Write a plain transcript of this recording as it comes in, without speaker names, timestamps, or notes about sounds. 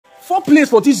4 places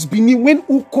for this Benin when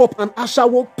hook up and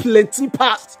ASHAWO plenty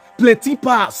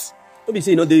pass. No be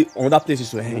say no dey other places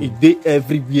so it dey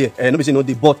everywhere. No be say no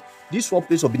dey, but this 4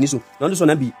 places of Benin so now this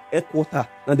one be headquarter,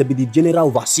 now they be the general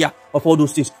overseer of all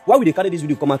those things. Why would they carry this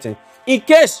video come out? In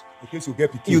case you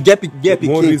get pikin, you get pikin.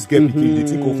 One race get pikin. They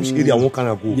think of which area one can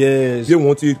go. Yes. They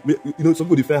want it. You know, some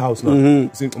people defend house now.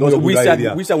 No, we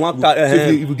said one car.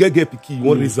 If you get pikin, you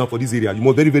want raise down for this area. You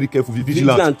must very careful, be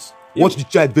vigilant. Watch the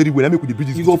child very well. I mean, with the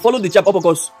bridges. You go follow the child up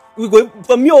because we go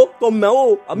from me to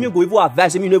my I'm go even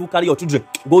advise me never carry your children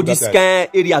go this kind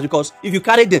areas, because if you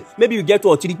carry them, maybe you get 2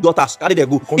 or 3 daughters carry them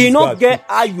go. You not get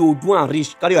how you do and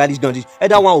reach carry your down this.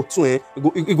 Either 1 or 2,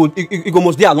 you go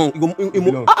must stay along.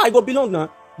 You go belong now.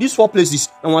 These 4 places,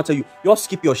 I want to tell you, just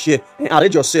keep your share and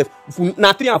arrange yourself.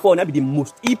 Now 3 and 4 that be the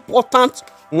most important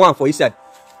one for you side.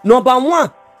 Number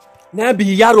 1, now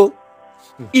be Yaro.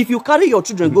 If you carry your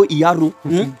children go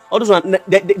Iyaru, all those one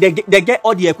they get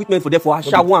all the equipment for them for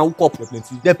ASHAWO and hook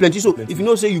up. They're plenty. So if you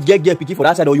know say you get picky for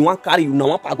that side or you want carry, you know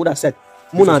want go that side,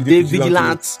 Mona they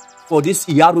vigilant for this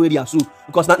Iyaru area so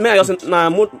because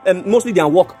mostly they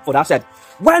work for that side.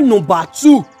 When number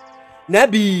 2,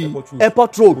 maybe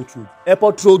Airport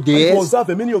Road there. You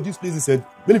observe many of these places said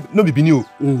no be Benin.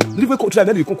 Different country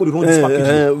then you can run this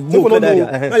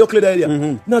package. Now you clear the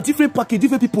area. Now different package,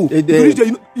 different people. You reach there,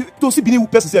 you don't see Benin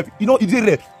person self. You know it's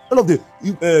there. All of them.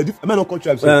 Man on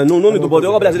culture.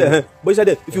 No, but you said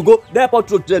if you go the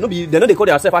Airport Road, they know they call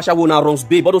themselves ASHAWO now runs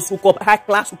bay, but those hook up high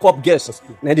class hook up guests.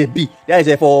 Now they be there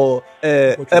is for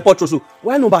Airport Road. So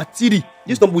why number 3?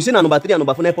 This number we say number 3 and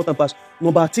number 4 airport and pass.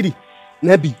 Number 3.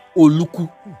 Maybe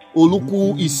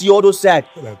Oluku is the other side.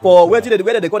 For where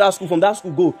they call that school, from that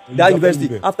school go that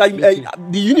university. After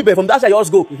the university from that side you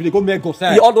also go. If they go make go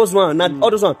side. All those one, all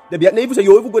those one. They even say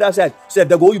you even go that side. Say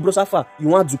they go you bro safa. You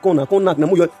want to come na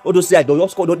all those side. They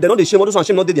just call. They know the shame. All those one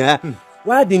shame not there.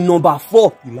 Why the number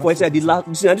 4? For say the last.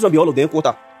 This one be all of them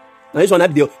quarter. Now this one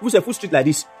that there. We say full street like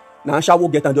this. Now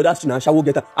ASHAWO get and the other street now ASHAWO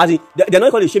get. As in they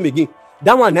not call the shame again.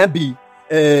 That one now be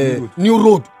New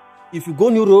Road. If you go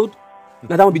New Road.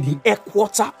 Now that will be the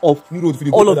headquarter of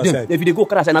all of them. If they go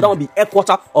Karasai, now that will be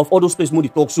headquarter of all those places they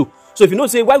talk to. So if you know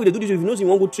say why would they do this? If you know say you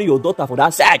want to go train your daughter for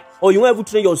that side, or you want to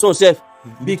train your son self,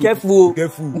 be careful.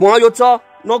 One your child,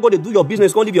 not go to do your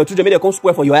business, go leave your children, make they come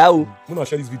square for your house. I'm gonna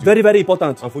share this video. Very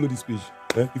important. And follow this page.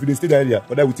 If you stay that area,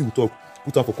 but that we talk,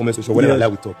 put up for comment section. Whatever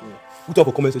we talk. Put up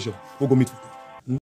for comment section. We'll go meet.